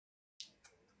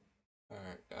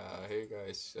Hey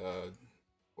guys,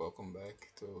 welcome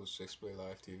back to 6 Play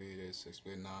Live TV. This is 6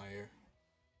 Play 9 here.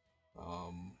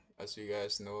 As you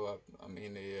guys know, I'm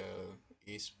in a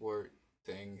esport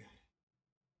thing,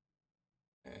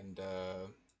 and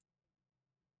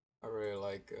I really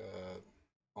like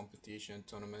competition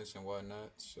tournaments and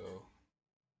whatnot. So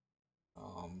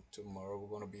tomorrow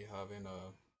we're gonna be having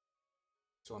a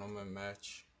tournament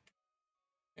match,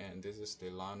 and this is the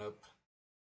lineup.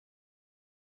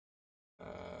 Uh,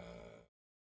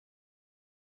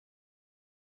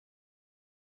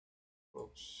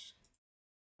 Oops.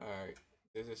 All right,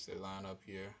 this is the lineup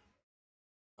here.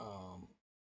 Um,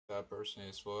 that person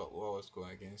is what I was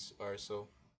going against. All right, so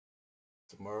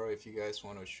tomorrow, if you guys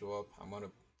want to show up, I'm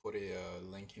gonna put a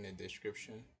link in the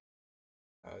description,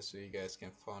 so you guys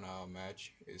can find our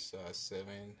match. It's 7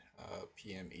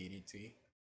 p.m. EDT.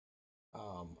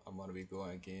 I'm gonna be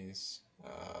going against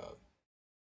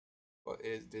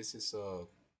this is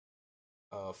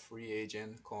a free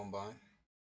agent combine,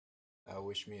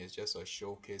 which means it's just a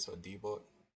showcase or debut,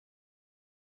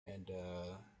 and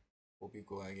we'll be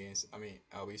going against.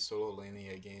 I'll be solo laning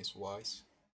against Wise.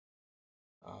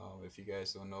 If you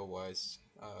guys don't know, Wise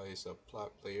is a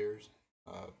plat player.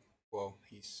 Well,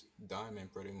 he's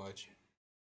diamond pretty much,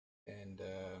 and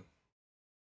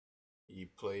he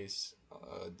plays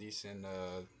a decent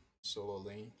solo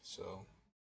lane. So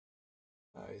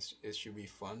it should be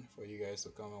fun for you guys to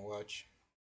come and watch.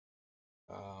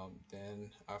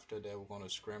 Then after that, we're gonna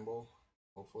scramble,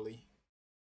 hopefully,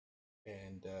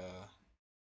 and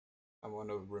I'm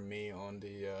gonna remain on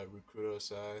the recruiter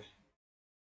side,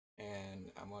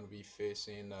 and I'm gonna be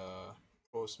facing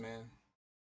Postman,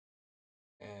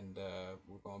 and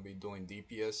we're gonna be doing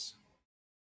DPS.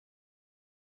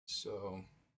 So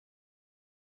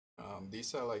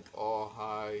these are like all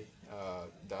high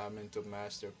diamond to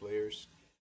master players,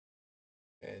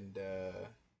 and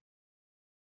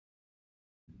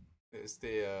it's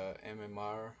the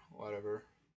MMR whatever.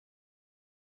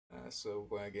 So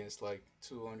going against like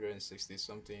 260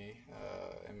 something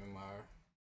MMR,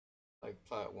 like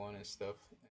plat one and stuff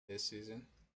this season.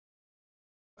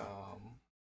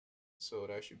 So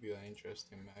that should be an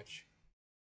interesting match.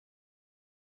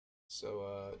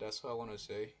 So that's what I want to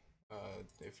say.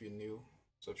 If you're new,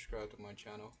 subscribe to my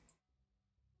channel,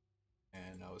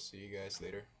 and I'll see you guys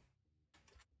later.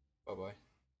 Bye bye.